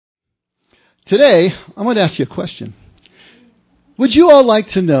Today, I want to ask you a question. Would you all like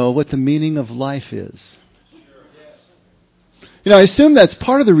to know what the meaning of life is? I assume that's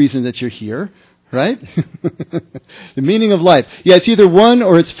part of the reason that you're here, right? The meaning of life. Yeah, it's either 1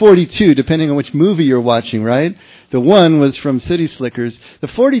 or it's 42, depending on which movie you're watching, right? The 1 was from City Slickers. The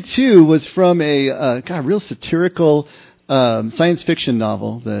 42 was from a real satirical science fiction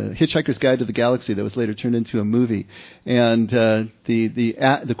novel, The Hitchhiker's Guide to the Galaxy, that was later turned into a movie. And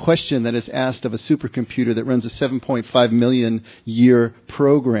the question that is asked of a supercomputer that runs a 7.5 million year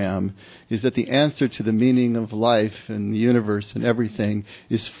program is that the answer to the meaning of life and the universe and everything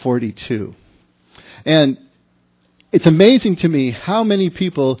is 42. And it's amazing to me how many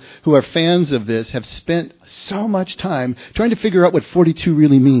people who are fans of this have spent so much time trying to figure out what 42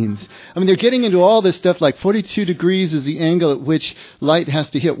 really means. I mean, they're getting into all this stuff like 42 degrees is the angle at which light has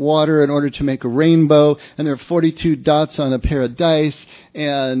to hit water in order to make a rainbow, and there are 42 dots on a pair of dice,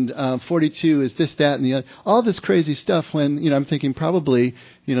 and 42 is this, that, and the other. All this crazy stuff when, I'm thinking probably,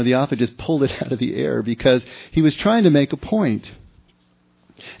 the author just pulled it out of the air because he was trying to make a point.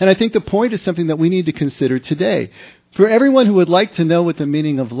 And I think the point is something that we need to consider today. For everyone who would like to know what the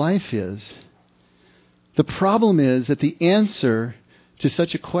meaning of life is, the problem is that the answer to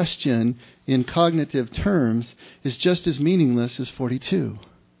such a question in cognitive terms is just as meaningless as 42.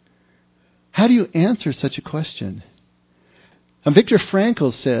 How do you answer such a question? Viktor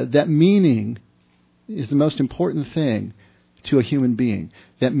Frankl said that meaning is the most important thing to a human being.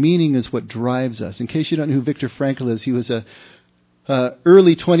 That meaning is what drives us. In case you don't know who Viktor Frankl is, he was a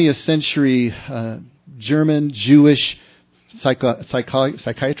early 20th century German, Jewish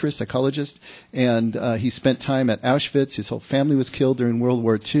psychologist, and he spent time at Auschwitz. His whole family was killed during World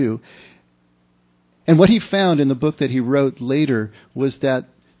War II. And what he found in the book that he wrote later was that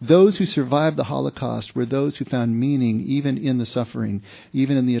those who survived the Holocaust were those who found meaning even in the suffering,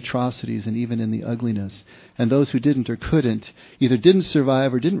 even in the atrocities, and even in the ugliness. And those who didn't or couldn't either didn't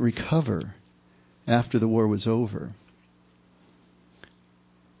survive or didn't recover after the war was over.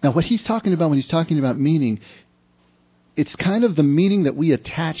 Now, what he's talking about when he's talking about meaning, it's kind of the meaning that we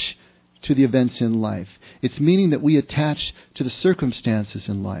attach to the events in life. It's meaning that we attach to the circumstances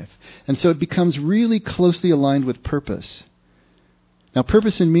in life. And so it becomes really closely aligned with purpose. Now,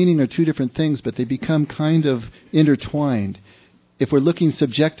 purpose and meaning are two different things, but they become kind of intertwined if we're looking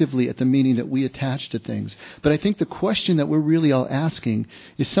subjectively at the meaning that we attach to things. But I think the question that we're really all asking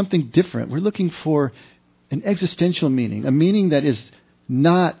is something different. We're looking for an existential meaning, a meaning that is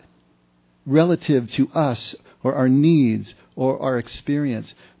not relative to us or our needs or our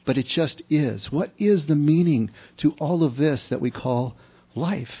experience, but it just is. What is the meaning to all of this that we call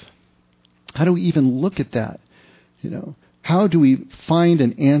life? How do we even look at that? How do we find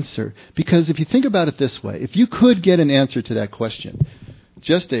an answer? Because if you think about it this way, if you could get an answer to that question,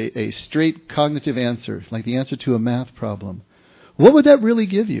 just a straight cognitive answer, like the answer to a math problem, what would that really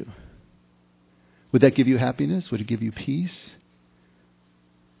give you? Would that give you happiness? Would it give you peace?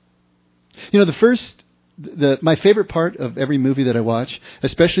 My favorite part of every movie that I watch,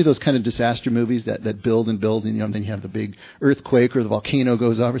 especially those kind of disaster movies that build and build, and then you have the big earthquake or the volcano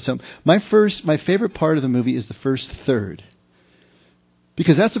goes off or something. My favorite part of the movie is the first third.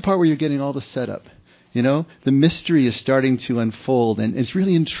 Because that's the part where you're getting all the setup. The mystery is starting to unfold, and it's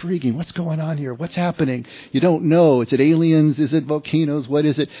really intriguing. What's going on here? What's happening? You don't know. Is it aliens? Is it volcanoes? What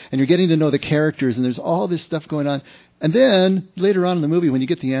is it? And you're getting to know the characters, and there's all this stuff going on. And then, later on in the movie, when you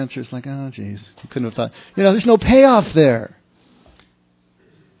get the answer, it's like, oh, geez, you couldn't have thought. There's no payoff there.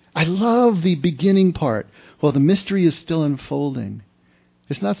 I love the beginning part. Well, the mystery is still unfolding.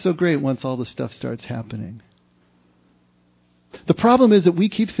 It's not so great once all the stuff starts happening. The problem is that we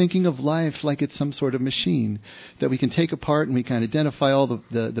keep thinking of life like it's some sort of machine that we can take apart and we can identify all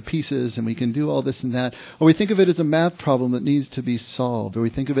the pieces and we can do all this and that. Or we think of it as a math problem that needs to be solved. Or we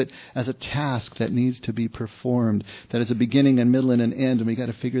think of it as a task that needs to be performed, that has a beginning and middle and an end, and we got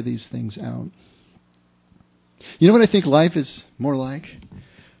to figure these things out. You know what I think life is more like?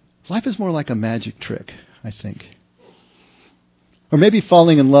 Life is more like a magic trick, I think. Or maybe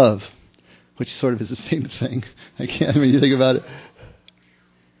falling in love, which sort of is the same thing. When you think about it.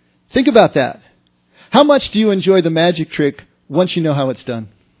 Think about that. How much do you enjoy the magic trick once you know how it's done?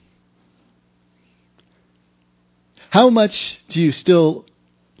 How much do you still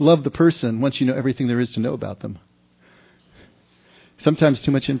love the person once you know everything there is to know about them? Sometimes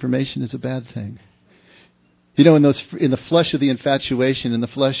too much information is a bad thing. In the flush of the infatuation, in the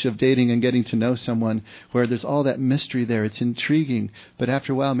flush of dating and getting to know someone, where there's all that mystery there, it's intriguing. But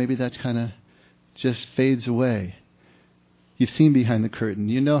after a while, maybe that kind of just fades away. You've seen behind the curtain.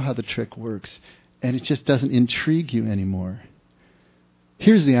 You know how the trick works. And it just doesn't intrigue you anymore.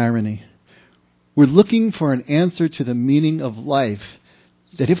 Here's the irony. We're looking for an answer to the meaning of life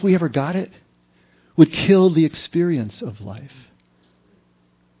that, if we ever got it, would kill the experience of life.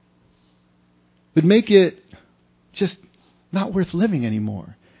 Would make it just not worth living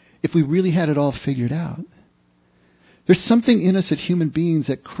anymore if we really had it all figured out. There's something in us as human beings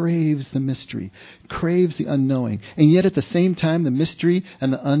that craves the mystery, craves the unknowing. And yet at the same time, the mystery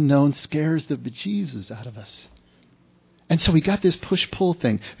and the unknown scares the bejesus out of us. And so we got this push-pull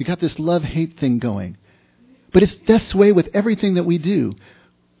thing. We got this love-hate thing going. But it's this way with everything that we do.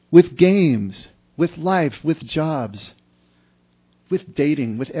 With games, with life, with jobs, with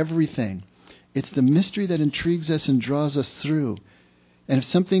dating, with everything. It's the mystery that intrigues us and draws us through. And if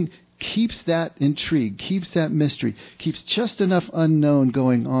something keeps that intrigue, keeps that mystery, keeps just enough unknown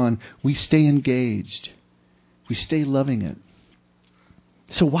going on, we stay engaged. We stay loving it.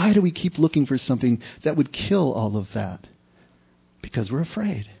 So why do we keep looking for something that would kill all of that? Because we're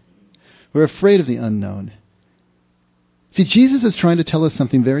afraid. We're afraid of the unknown. See, Jesus is trying to tell us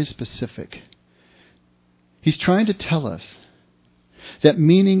something very specific. He's trying to tell us that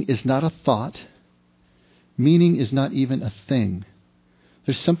meaning is not a thought. Meaning is not even a thing.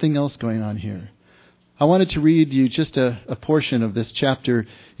 There's something else going on here. I wanted to read you just a portion of this chapter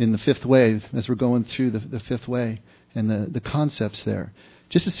in the fifth way, as we're going through the fifth way and the concepts there,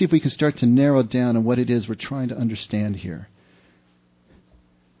 just to see if we can start to narrow down on what it is we're trying to understand here.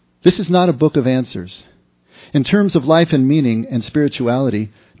 This is not a book of answers. In terms of life and meaning and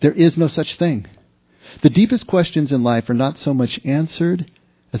spirituality, there is no such thing. The deepest questions in life are not so much answered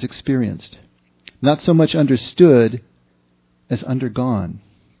as experienced, not so much understood as undergone.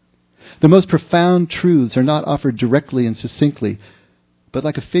 The most profound truths are not offered directly and succinctly, but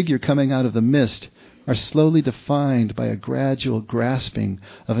like a figure coming out of the mist, are slowly defined by a gradual grasping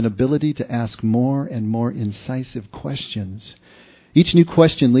of an ability to ask more and more incisive questions, each new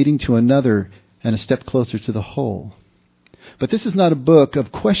question leading to another and a step closer to the whole. But this is not a book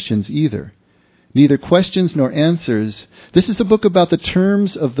of questions either. Neither questions nor answers. This is a book about the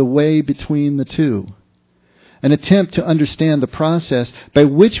terms of the way between the two. An attempt to understand the process by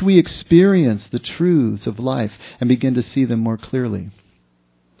which we experience the truths of life and begin to see them more clearly.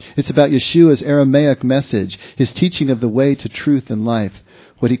 It's about Yeshua's Aramaic message, his teaching of the way to truth and life,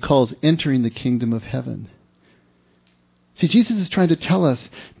 what he calls entering the kingdom of heaven. See, Jesus is trying to tell us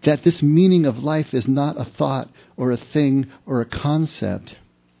that this meaning of life is not a thought or a thing or a concept.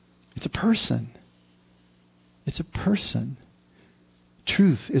 It's a person. It's a person.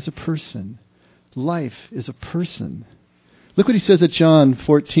 Truth is a person. Life is a person. Look what he says at John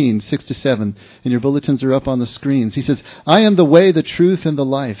 14, 6-7. And your bulletins are up on the screens. He says, I am the way, the truth, and the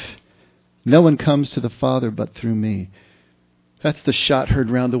life. No one comes to the Father but through me. That's the shot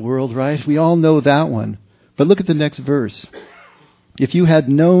heard around the world, right? We all know that one. But look at the next verse. If you had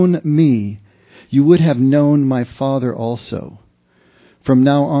known me, you would have known my Father also. From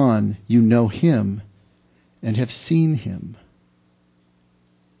now on, you know him and have seen him.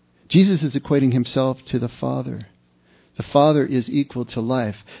 Jesus is equating himself to the Father. The Father is equal to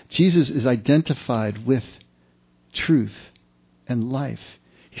life. Jesus is identified with truth and life.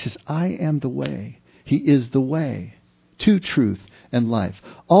 He says, I am the way. He is the way to truth and life.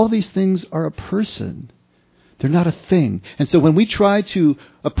 All these things are a person. They're not a thing. And so when we try to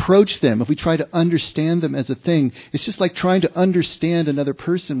approach them, if we try to understand them as a thing, it's just like trying to understand another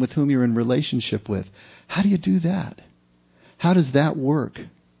person with whom you're in relationship with. How do you do that? How does that work?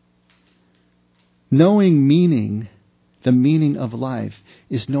 Knowing meaning, the meaning of life,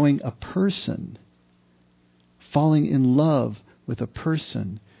 is knowing a person, falling in love with a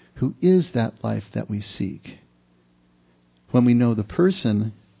person who is that life that we seek. When we know the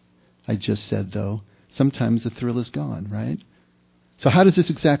person, I just said though, sometimes the thrill is gone, right? So how does this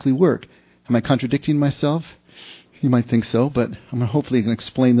exactly work? Am I contradicting myself? You might think so, but I'm hopefully going to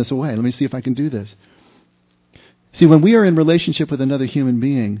explain this away. Let me see if I can do this. See, when we are in relationship with another human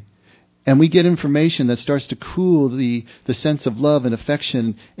being, and we get information that starts to cool the sense of love and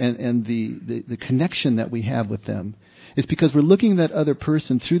affection and the connection that we have with them, it's because we're looking at that other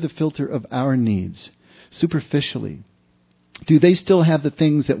person through the filter of our needs, superficially. Do they still have the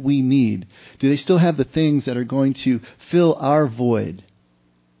things that we need? Do they still have the things that are going to fill our void,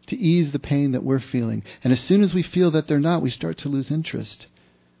 to ease the pain that we're feeling? And as soon as we feel that they're not, we start to lose interest.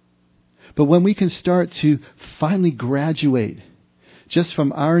 But when we can start to finally graduate just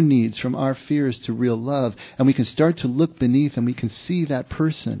from our needs, from our fears to real love, and we can start to look beneath and we can see that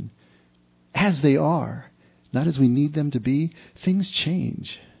person as they are, not as we need them to be, things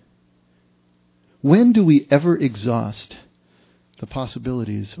change. When do we ever exhaust the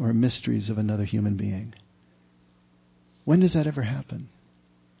possibilities or mysteries of another human being? When does that ever happen?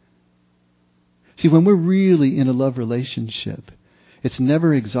 See, when we're really in a love relationship, it's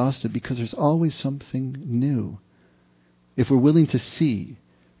never exhausted because there's always something new. If we're willing to see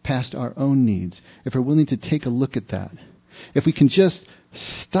past our own needs, if we're willing to take a look at that, if we can just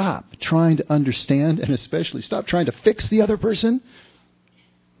stop trying to understand and especially stop trying to fix the other person,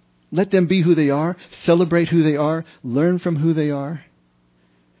 let them be who they are, celebrate who they are, learn from who they are,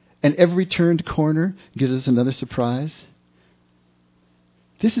 and every turned corner gives us another surprise.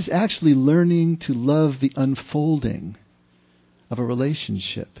 This is actually learning to love the unfolding of a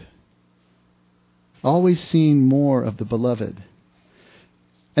relationship. Always seeing more of the beloved.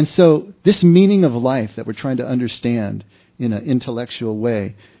 And so this meaning of life that we're trying to understand in an intellectual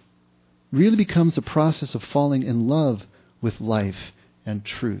way really becomes a process of falling in love with life and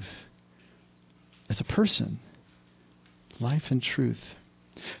truth. As a person, life and truth.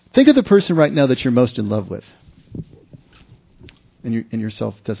 Think of the person right now that you're most in love with. And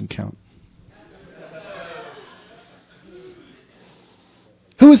yourself doesn't count.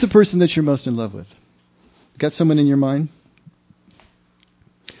 Who is the person that you're most in love with? Got someone in your mind?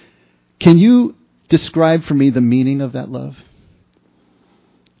 Can you describe for me the meaning of that love?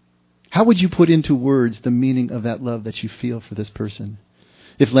 How would you put into words the meaning of that love that you feel for this person?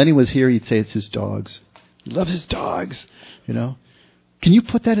 If Lenny was here, he'd say it's his dogs. He loves his dogs, you know. Can you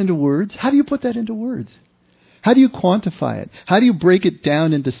put that into words? How do you put that into words? How do you quantify it? How do you break it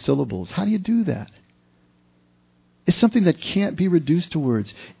down into syllables? How do you do that? It's something that can't be reduced to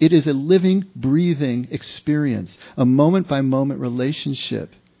words. It is a living, breathing experience, a moment-by-moment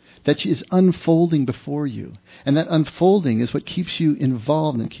relationship that is unfolding before you. And that unfolding is what keeps you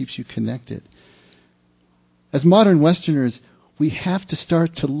involved and keeps you connected. As modern Westerners, we have to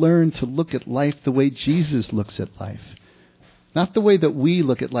start to learn to look at life the way Jesus looks at life. Not the way that we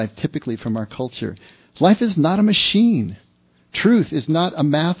look at life typically from our culture. Life is not a machine. Truth is not a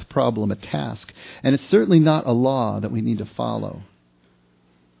math problem, a task. And it's certainly not a law that we need to follow.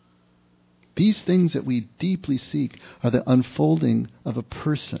 These things that we deeply seek are the unfolding of a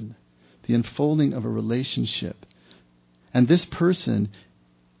person, the unfolding of a relationship. And this person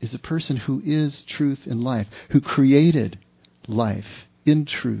is a person who is truth in life, who created life in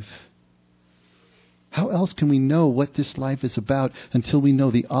truth. How else can we know what this life is about until we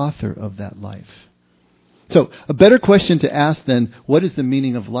know the author of that life? So, a better question to ask than what is the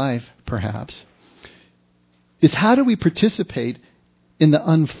meaning of life, perhaps, is how do we participate in the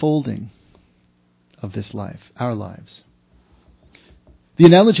unfolding of this life, our lives? The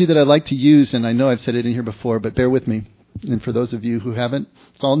analogy that I like to use, and I know I've said it in here before, but bear with me, and for those of you who haven't,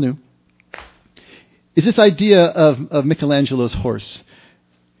 it's all new, is this idea of Michelangelo's horse.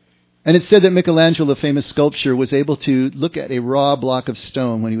 And it's said that Michelangelo, the famous sculptor, was able to look at a raw block of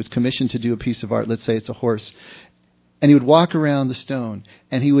stone when he was commissioned to do a piece of art. Let's say it's a horse. And he would walk around the stone,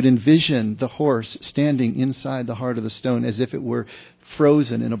 and he would envision the horse standing inside the heart of the stone as if it were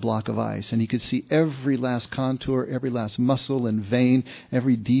frozen in a block of ice. And he could see every last contour, every last muscle and vein,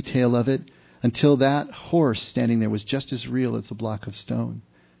 every detail of it, until that horse standing there was just as real as the block of stone.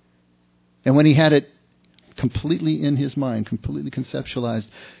 And when he had it completely in his mind, completely conceptualized,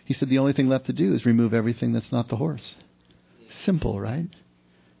 he said the only thing left to do is remove everything that's not the horse. Simple, right?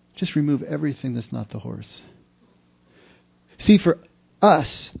 Just remove everything that's not the horse. See, for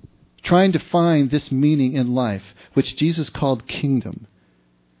us, trying to find this meaning in life, which Jesus called kingdom,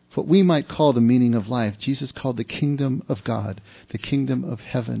 what we might call the meaning of life, Jesus called the kingdom of God, the kingdom of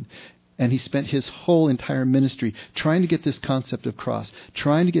heaven. And he spent his whole entire ministry trying to get this concept across,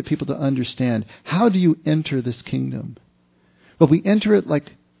 trying to get people to understand, how do you enter this kingdom? Well, we enter it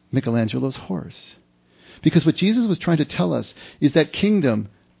like Michelangelo's horse. Because what Jesus was trying to tell us is that kingdom,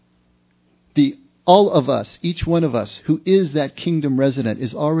 all of us, each one of us who is that kingdom resident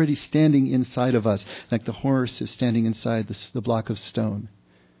is already standing inside of us, like the horse is standing inside the block of stone.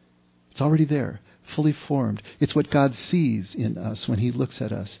 It's already there. Fully formed. It's what God sees in us when he looks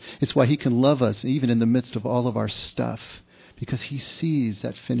at us. It's why he can love us even in the midst of all of our stuff, because he sees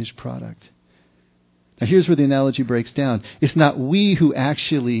that finished product. Now here's where the analogy breaks down. It's not we who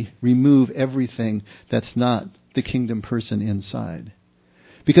actually remove everything that's not the kingdom person inside.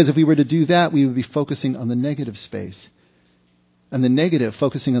 Because if we were to do that, we would be focusing on the negative space. And the negative,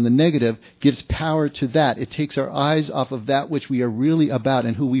 focusing on the negative, gives power to that. It takes our eyes off of that which we are really about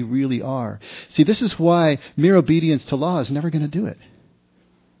and who we really are. See, this is why mere obedience to law is never going to do it.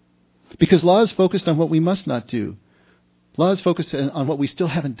 Because law is focused on what we must not do. Law is focused on what we still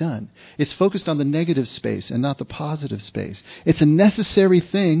haven't done. It's focused on the negative space and not the positive space. It's a necessary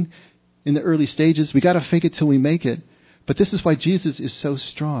thing in the early stages. We got to fake it till we make it. But this is why Jesus is so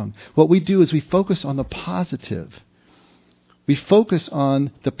strong. What we do is we focus on the positive. We focus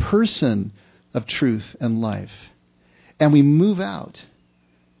on the person of truth and life. And we move out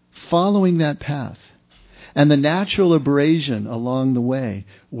following that path. And the natural abrasion along the way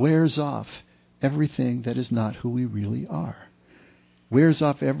wears off everything that is not who we really are. Wears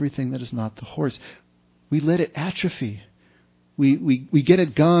off everything that is not the horse. We let it atrophy. We get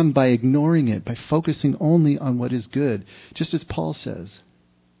it gone by ignoring it, by focusing only on what is good, just as Paul says.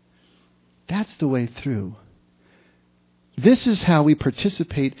 That's the way through. This is how we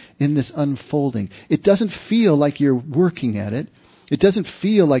participate in this unfolding. It doesn't feel like you're working at it. It doesn't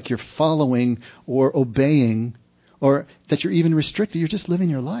feel like you're following or obeying or that you're even restricted. You're just living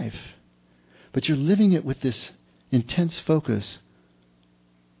your life. But you're living it with this intense focus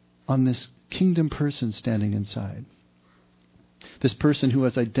on this kingdom person standing inside. This person who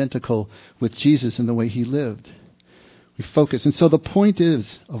was identical with Jesus in the way he lived. We focus. And so the point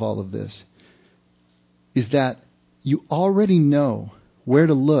of all of this is that you already know where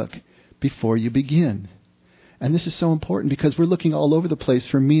to look before you begin. And this is so important because we're looking all over the place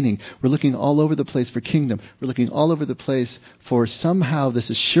for meaning. We're looking all over the place for kingdom. We're looking all over the place for somehow this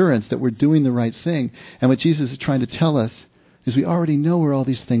assurance that we're doing the right thing. And what Jesus is trying to tell us is we already know where all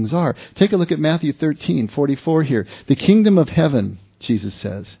these things are. Take a look at Matthew 13:44 here. The kingdom of heaven, Jesus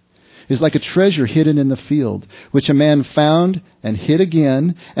says, is like a treasure hidden in the field, which a man found and hid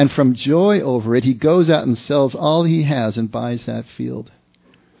again, and from joy over it, he goes out and sells all he has and buys that field.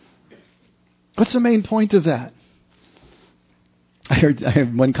 What's the main point of that? I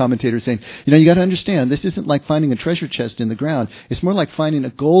heard one commentator saying, you got to understand, this isn't like finding a treasure chest in the ground. It's more like finding a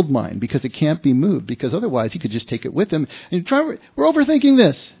gold mine because it can't be moved, because otherwise he could just take it with him. And we're overthinking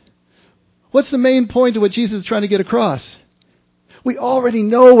this. What's the main point of what Jesus is trying to get across? We already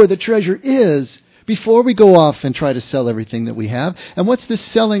know where the treasure is before we go off and try to sell everything that we have. And what's this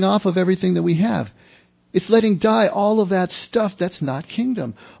selling off of everything that we have? It's letting die all of that stuff that's not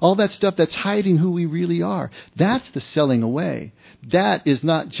kingdom. All that stuff that's hiding who we really are. That's the selling away. That is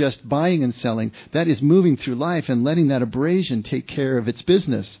not just buying and selling. That is moving through life and letting that abrasion take care of its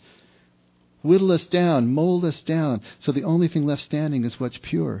business. Whittle us down, mold us down, so the only thing left standing is what's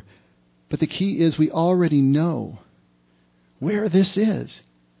pure. But the key is we already know where this is.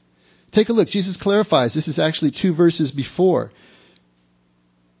 Take a look. Jesus clarifies. This is actually 2 verses before.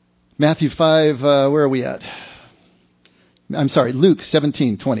 Matthew 5, where are we at? Luke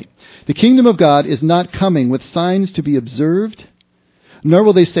 17:20. The kingdom of God is not coming with signs to be observed, nor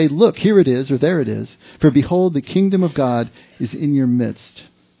will they say, look, here it is, or there it is. For behold, the kingdom of God is in your midst.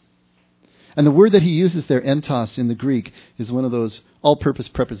 And the word that he uses there, entos, in the Greek, is one of those all-purpose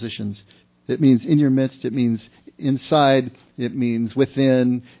prepositions. It means in your midst, it means inside, it means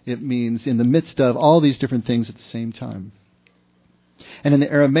within, it means in the midst of, all these different things at the same time. And in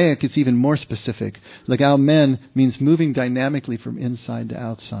the Aramaic, it's even more specific. Legalmen means moving dynamically from inside to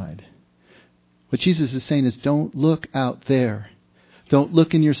outside. What Jesus is saying is don't look out there. Don't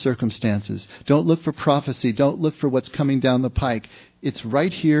look in your circumstances. Don't look for prophecy. Don't look for what's coming down the pike. It's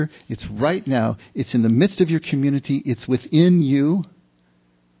right here. It's right now. It's in the midst of your community. It's within you.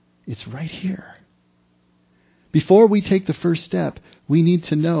 It's right here. Before we take the first step, we need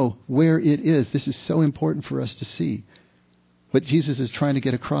to know where it is. This is so important for us to see what Jesus is trying to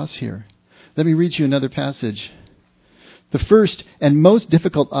get across here. Let me read you another passage. The first and most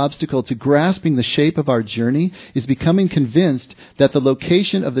difficult obstacle to grasping the shape of our journey is becoming convinced that the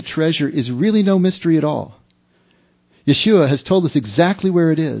location of the treasure is really no mystery at all. Yeshua has told us exactly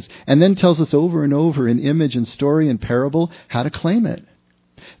where it is, and then tells us over and over in image and story and parable how to claim it.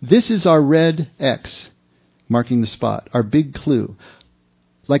 This is our red X, marking the spot, our big clue,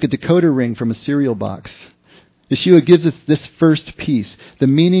 like a decoder ring from a cereal box. Yeshua gives us this first piece, the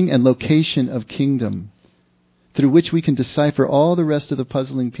meaning and location of kingdom, through which we can decipher all the rest of the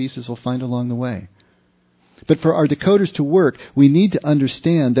puzzling pieces we'll find along the way. But for our decoders to work, we need to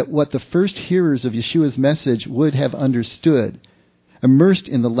understand that what the first hearers of Yeshua's message would have understood, immersed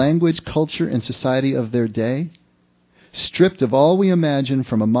in the language, culture, and society of their day, stripped of all we imagine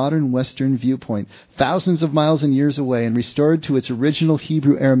from a modern Western viewpoint, thousands of miles and years away, and restored to its original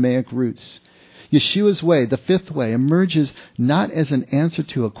Hebrew Aramaic roots. Yeshua's way, the fifth way, emerges not as an answer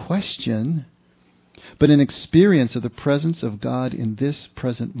to a question, but an experience of the presence of God in this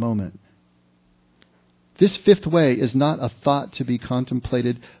present moment. This fifth way is not a thought to be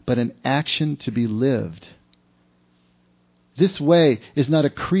contemplated, but an action to be lived. This way is not a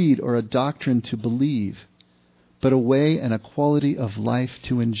creed or a doctrine to believe, but a way and a quality of life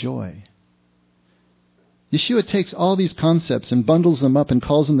to enjoy. Yeshua takes all these concepts and bundles them up and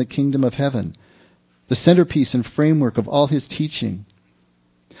calls them the kingdom of heaven, the centerpiece and framework of all his teaching.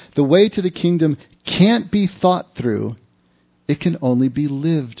 The way to the kingdom can't be thought through. It can only be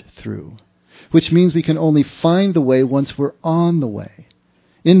lived through. which means we can only find the way once we're on the way,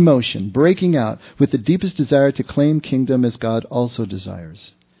 in motion, breaking out with the deepest desire to claim kingdom as God also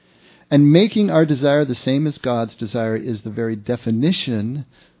desires. And making our desire the same as God's desire is the very definition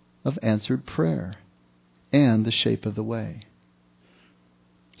of answered prayer and the shape of the way.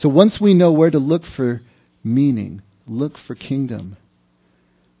 So once we know where to look for meaning, look for kingdom,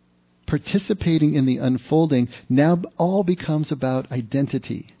 participating in the unfolding now all becomes about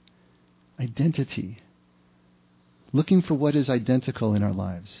identity. Identity. Looking for what is identical in our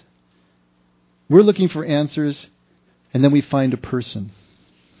lives. We're looking for answers, and then we find a person.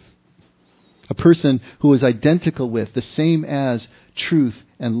 A person who is identical with, the same as truth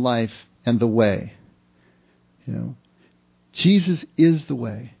and life and the way. Jesus is the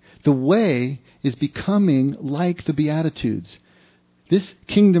way. The way is becoming like the Beatitudes. This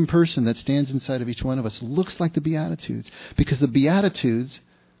kingdom person that stands inside of each one of us looks like the Beatitudes, because the Beatitudes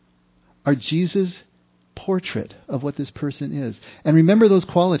are Jesus' portrait of what this person is. And remember those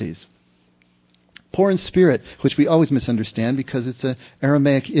qualities. Poor in spirit, which we always misunderstand because it's an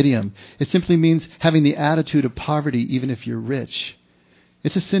Aramaic idiom. It simply means having the attitude of poverty even if you're rich.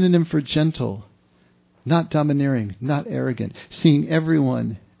 It's a synonym for gentle, not domineering, not arrogant, seeing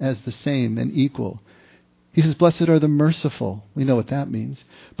everyone as the same and equal. He says, blessed are the merciful. We know what that means.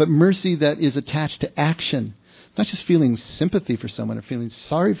 But mercy that is attached to action. Not just feeling sympathy for someone or feeling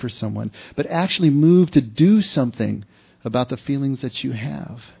sorry for someone, but actually moved to do something about the feelings that you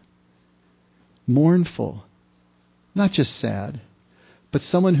have. Mournful. Not just sad, but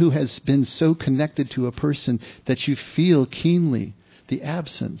someone who has been so connected to a person that you feel keenly the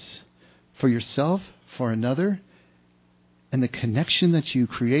absence for yourself, for another, and the connection that you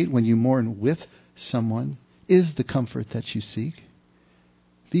create when you mourn with someone is the comfort that you seek.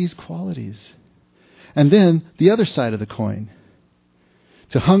 These qualities. And then the other side of the coin.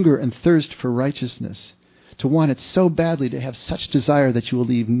 To hunger and thirst for righteousness. To want it so badly, to have such desire that you will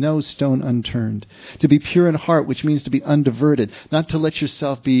leave no stone unturned. To be pure in heart, which means to be undiverted. Not to let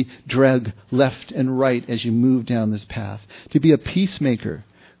yourself be dragged left and right as you move down this path. To be a peacemaker,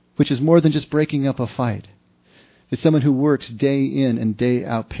 which is more than just breaking up a fight. It's someone who works day in and day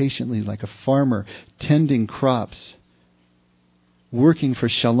out patiently like a farmer, tending crops, working for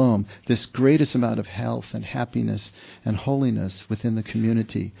shalom, this greatest amount of health and happiness and holiness within the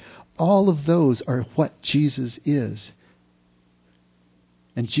community. All of those are what Jesus is.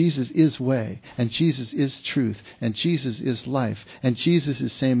 And Jesus is way, and Jesus is truth, and Jesus is life, and Jesus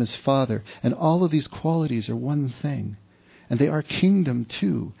is same as Father. And all of these qualities are one thing. And they are kingdom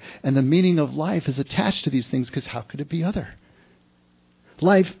too. And the meaning of life is attached to these things, because how could it be other?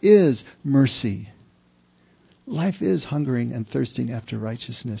 Life is mercy. Life is hungering and thirsting after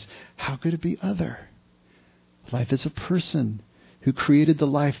righteousness. How could it be other? Life is a person who created the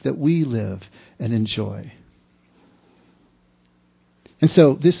life that we live and enjoy. And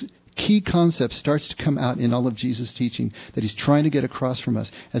so this key concept starts to come out in all of Jesus' teaching that he's trying to get across from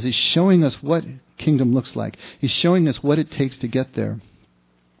us as he's showing us what kingdom looks like. He's showing us what it takes to get there.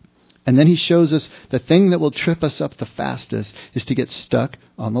 And then he shows us the thing that will trip us up the fastest is to get stuck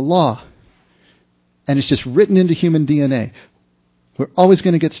on the law. And it's just written into human DNA. We're always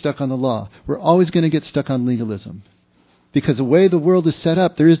going to get stuck on the law. We're always going to get stuck on legalism. Because the way the world is set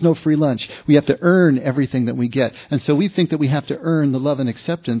up, there is no free lunch. We have to earn everything that we get. And so we think that we have to earn the love and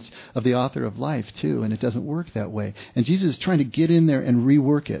acceptance of the author of life too. And it doesn't work that way. And Jesus is trying to get in there and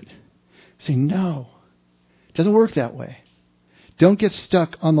rework it. Saying, no, it doesn't work that way. Don't get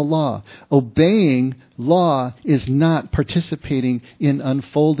stuck on the law. Obeying law is not participating in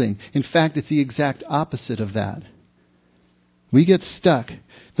unfolding. In fact, it's the exact opposite of that. We get stuck.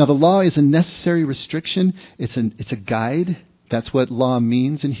 Now, the law is a necessary restriction. It's a guide. That's what law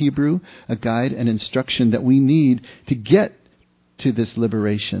means in Hebrew, a guide, an instruction that we need to get to this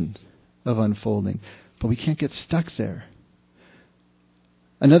liberation of unfolding. But we can't get stuck there.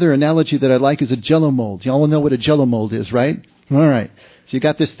 Another analogy that I like is a Jell-O mold. You all know what a Jell-O mold is, right? All right. So you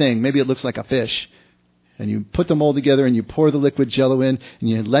got this thing. Maybe it looks like a fish. And you put the mold together and you pour the liquid Jell-O in and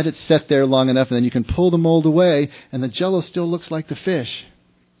you let it set there long enough, and then you can pull the mold away and the Jell-O still looks like the fish.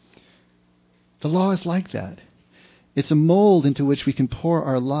 The law is like that. It's a mold into which we can pour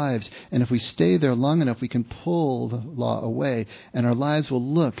our lives, and if we stay there long enough, we can pull the law away, and our lives will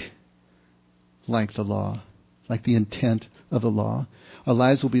look like the law, like the intent of the law. Our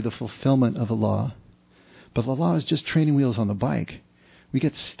lives will be the fulfillment of the law. But the law is just training wheels on the bike. We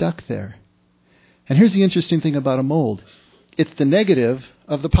get stuck there. And here's the interesting thing about a mold. It's the negative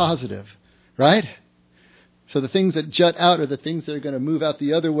of the positive, right? So the things that jut out are the things that are going to move out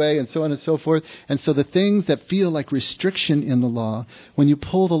the other way, and so on and so forth. And so the things that feel like restriction in the law, when you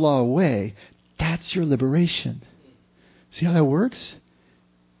pull the law away, That's your liberation. See how that works?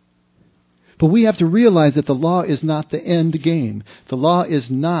 But we have to realize that the law is not the end game. The law is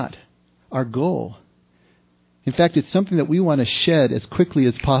not our goal. In fact, it's something that we want to shed as quickly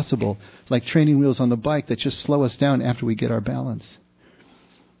as possible, like training wheels on the bike that just slow us down after we get our balance.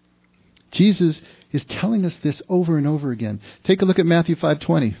 Jesus is telling us this over and over again. Take a look at Matthew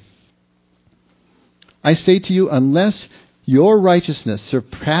 5:20. I say to you, unless your righteousness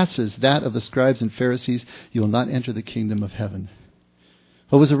surpasses that of the scribes and Pharisees, you will not enter the kingdom of heaven.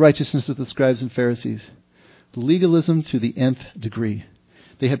 What was the righteousness of the scribes and Pharisees? Legalism to the nth degree.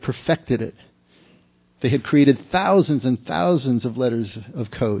 They had perfected it. They had created thousands and thousands of letters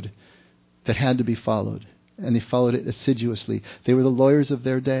of code that had to be followed. And they followed it assiduously. They were the lawyers of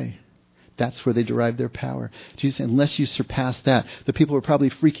their day. That's where they derived their power. Jesus said, unless you surpass that, the people were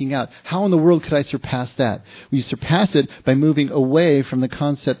probably freaking out. How in the world could I surpass that? Well, you surpass it by moving away from the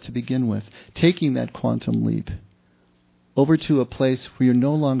concept to begin with, taking that quantum leap over to a place where you're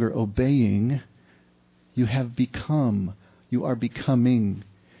no longer obeying. You have become. You are becoming.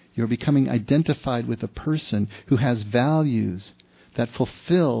 You're becoming identified with a person who has values that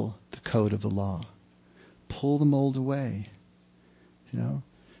fulfill the code of the law. Pull the mold away.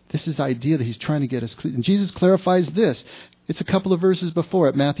 This is the idea that he's trying to get us clear. And Jesus clarifies this. It's a couple of verses before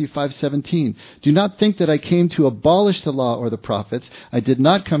at Matthew 5:17. Do not think that I came to abolish the law or the prophets. I did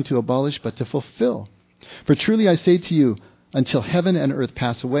not come to abolish, but to fulfill. For truly I say to you, until heaven and earth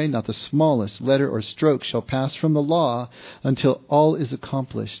pass away, not the smallest letter or stroke shall pass from the law until all is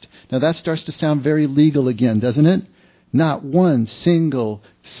accomplished. Now that starts to sound very legal again, doesn't it? Not one single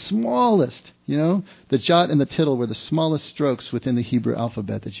smallest, the jot and the tittle were the smallest strokes within the Hebrew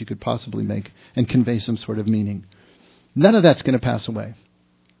alphabet that you could possibly make and convey some sort of meaning. None of that's going to pass away.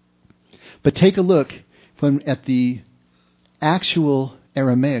 But take a look at the actual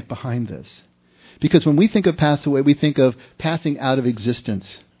Aramaic behind this. Because when we think of pass away, we think of passing out of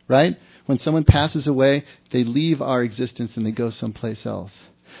existence, right? When someone passes away, they leave our existence and they go someplace else.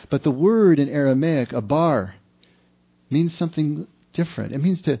 But the word in Aramaic, abar, means something different. It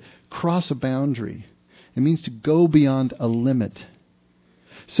means to cross a boundary. It means to go beyond a limit.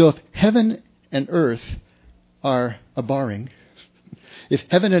 So if heaven and earth are abarring, if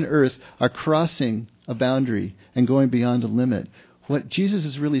heaven and earth are crossing a boundary and going beyond a limit, what Jesus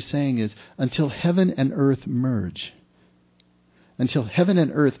is really saying is, until heaven and earth merge, until heaven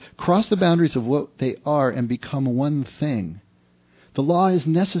and earth cross the boundaries of what they are and become one thing, the law is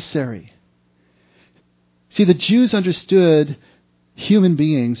necessary. See, the Jews understood human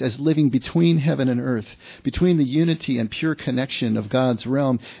beings as living between heaven and earth, between the unity and pure connection of God's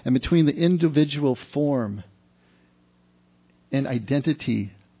realm, and between the individual form and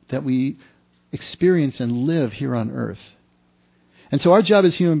identity that we experience and live here on earth. And so our job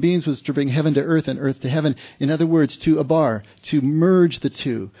as human beings was to bring heaven to earth and earth to heaven. In other words, to abar, to merge the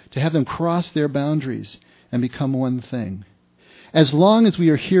two, to have them cross their boundaries and become one thing. As long as we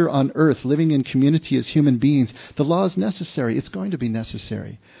are here on earth, living in community as human beings, the law is necessary. It's going to be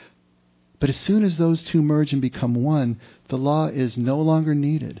necessary. But as soon as those two merge and become one, the law is no longer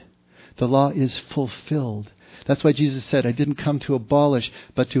needed. The law is fulfilled. That's why Jesus said, I didn't come to abolish,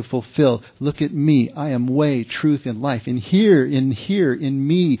 but to fulfill. Look at me. I am way, truth, and life. And here, in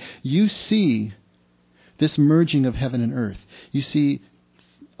me, you see this merging of heaven and earth. You see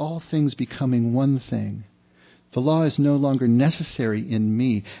all things becoming one thing. The law is no longer necessary in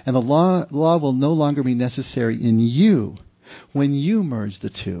me, and the law will no longer be necessary in you when you merge the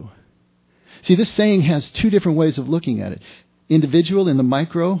two. See, this saying has two different ways of looking at it. Individual in the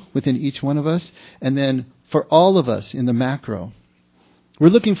micro within each one of us, and then for all of us in the macro. We're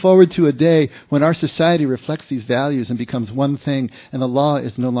looking forward to a day when our society reflects these values and becomes one thing, and the law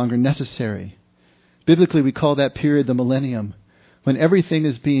is no longer necessary. Biblically, we call that period the millennium, when everything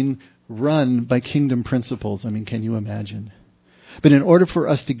is being run by kingdom principles. I mean, can you imagine? But in order for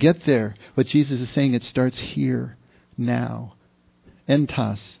us to get there, what Jesus is saying, it starts here, now.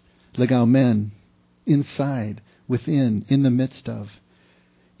 Entas, legaumen, inside, within, in the midst of.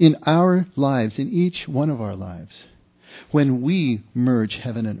 In our lives, in each one of our lives, when we merge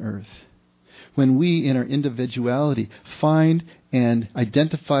heaven and earth, when we in our individuality find and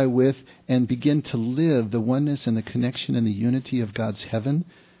identify with and begin to live the oneness and the connection and the unity of God's heaven,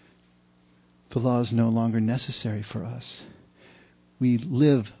 the law is no longer necessary for us. We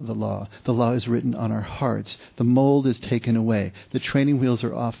live the law. The law is written on our hearts. The mold is taken away. The training wheels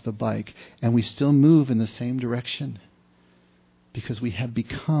are off the bike. And we still move in the same direction because we have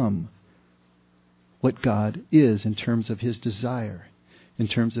become what God is in terms of His desire, in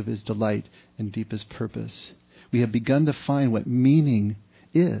terms of His delight and deepest purpose. We have begun to find what meaning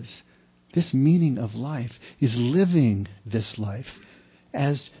is, This meaning of life is living this life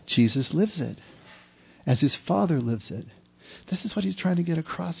as Jesus lives it, as his Father lives it. This is what he's trying to get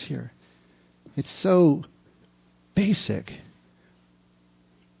across here. It's so basic,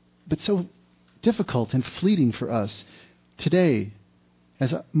 but so difficult and fleeting for us today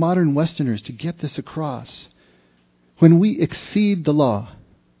as modern Westerners to get this across. When we exceed the law,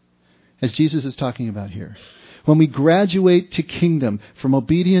 as Jesus is talking about here, when we graduate to kingdom, from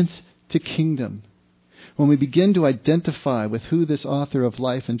obedience to kingdom, when we begin to identify with who this author of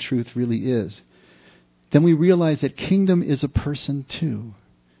life and truth really is, then we realize that kingdom is a person too.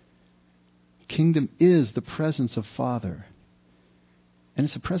 Kingdom is the presence of Father. And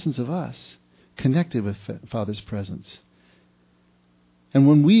it's the presence of us, connected with Father's presence. And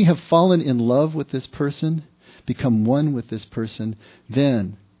when we have fallen in love with this person, become one with this person,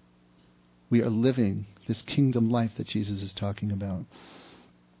 then we are living this kingdom life that Jesus is talking about.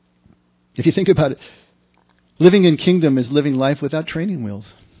 If you think about it, living in kingdom is living life without training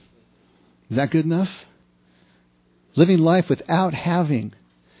wheels. Is that good enough? Living life without having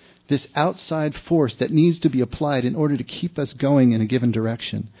this outside force that needs to be applied in order to keep us going in a given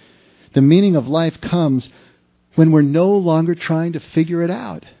direction. The meaning of life comes when we're no longer trying to figure it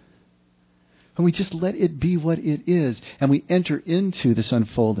out. When we just let it be what it is and we enter into this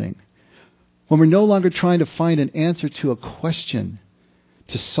unfolding. When we're no longer trying to find an answer to a question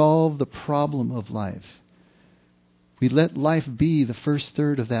to solve the problem of life. We let life be the first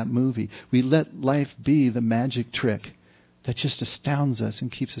third of that movie. We let life be the magic trick that just astounds us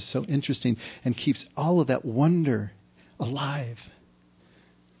and keeps us so interesting and keeps all of that wonder alive.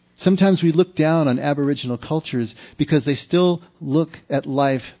 Sometimes we look down on Aboriginal cultures because they still look at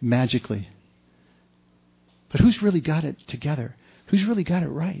life magically. But who's really got it together? Who's really got it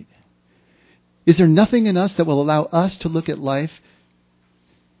right? Is there nothing in us that will allow us to look at life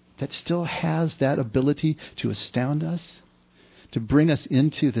that still has that ability to astound us, to bring us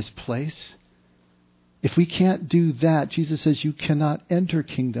into this place? If we can't do that, Jesus says you cannot enter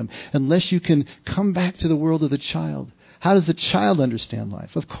kingdom unless you can come back to the world of the child. How does the child understand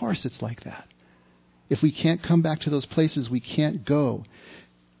life? Of course it's like that. If we can't come back to those places, we can't go.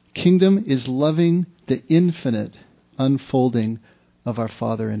 Kingdom is loving the infinite unfolding of our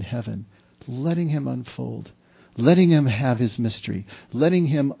Father in heaven, letting him unfold, letting him have his mystery, letting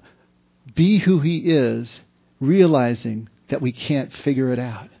him be who he is, realizing that we can't figure it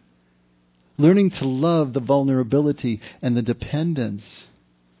out. Learning to love the vulnerability and the dependence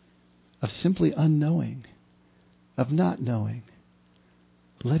of simply unknowing, of not knowing,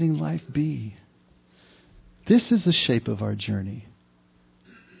 letting life be. This is the shape of our journey.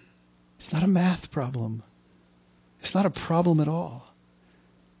 It's not a math problem. It's not a problem at all.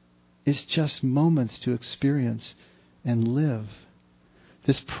 It's just moments to experience and live.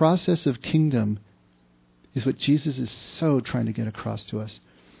 This process of kingdom is what Jesus is so trying to get across to us.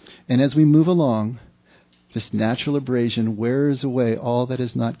 And as we move along, this natural abrasion wears away all that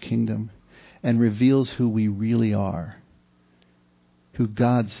is not kingdom and reveals who we really are, who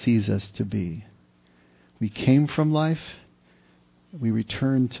God sees us to be. We came from life, we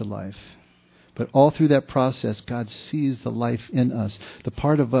return to life. But all through that process, God sees the life in us, the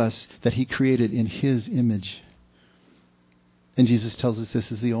part of us that he created in his image. And Jesus tells us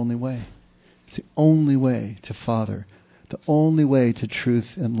this is the only way. It's the only way to Father. The only way to truth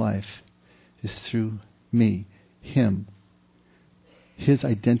and life is through me, him, his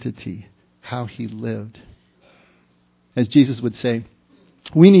identity, how he lived. As Jesus would say,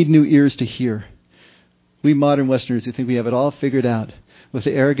 we need new ears to hear. We modern Westerners who think we have it all figured out, with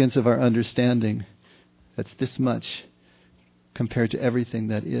the arrogance of our understanding, that's this much compared to everything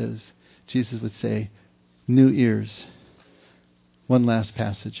that is. Jesus would say, new ears. One last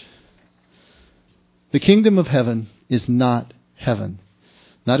passage. The kingdom of heaven is not heaven,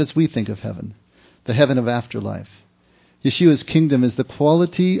 not as we think of heaven, the heaven of afterlife. Yeshua's kingdom is the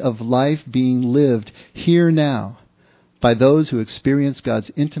quality of life being lived here now by those who experience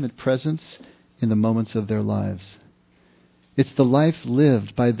God's intimate presence in the moments of their lives. It's the life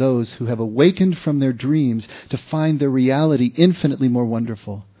lived by those who have awakened from their dreams to find their reality infinitely more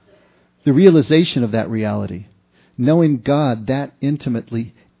wonderful. The realization of that reality, knowing God that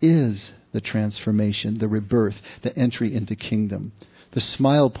intimately, is the transformation, the rebirth, the entry into kingdom. The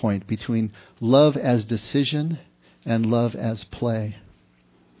smile point between love as decision and love as play.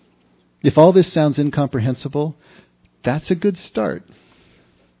 If all this sounds incomprehensible, that's a good start.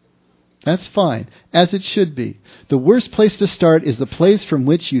 That's fine, as it should be. The worst place to start is the place from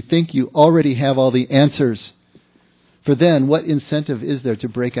which you think you already have all the answers. For then, what incentive is there to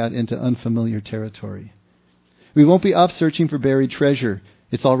break out into unfamiliar territory? We won't be off searching for buried treasure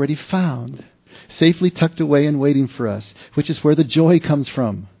It's already found, safely tucked away and waiting for us, which is where the joy comes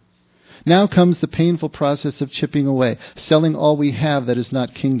from. Now comes the painful process of chipping away, selling all we have that is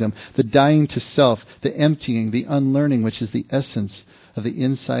not kingdom, the dying to self, the emptying, the unlearning, which is the essence of the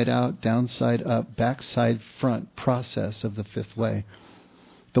inside out, downside up, backside front process of the fifth way.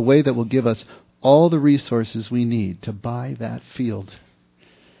 The way that will give us all the resources we need to buy that field.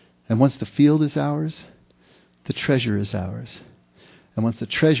 And once the field is ours, the treasure is ours. And once the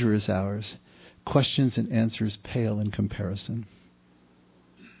treasure is ours, questions and answers pale in comparison.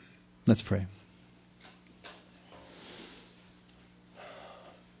 Let's pray.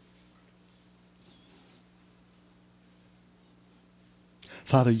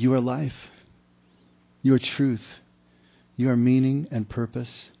 Father, you are life. You are truth. You are meaning and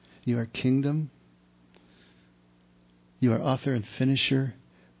purpose. You are kingdom. You are author and finisher.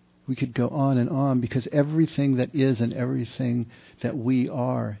 We could go on because everything that is and everything that we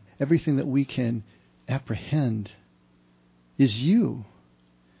are, everything that we can apprehend is you.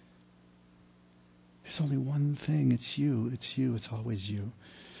 There's only one thing. It's you. It's you. It's always you.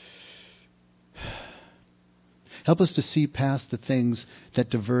 Help us to see past the things that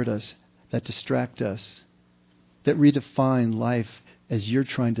divert us, that distract us, that redefine life as you're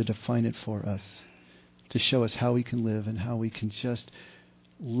trying to define it for us, to show us how we can live and how we can just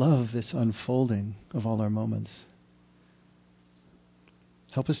love this unfolding of all our moments.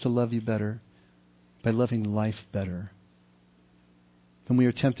 Help us to love you better by loving life better. When we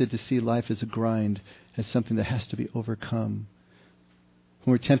are tempted to see life as a grind, as something that has to be overcome,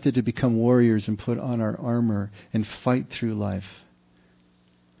 when we're tempted to become warriors and put on our armor and fight through life,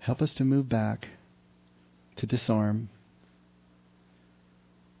 help us to move back, to disarm,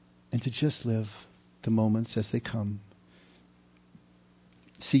 and to just live the moments as they come.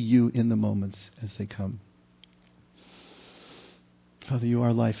 See you in the moments as they come. Father, you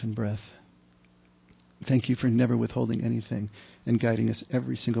are life and breath. Thank you for never withholding anything and guiding us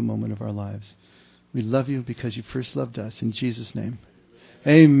every single moment of our lives. We love you because you first loved us. In Jesus' name,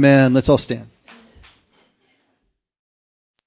 amen. Let's all stand.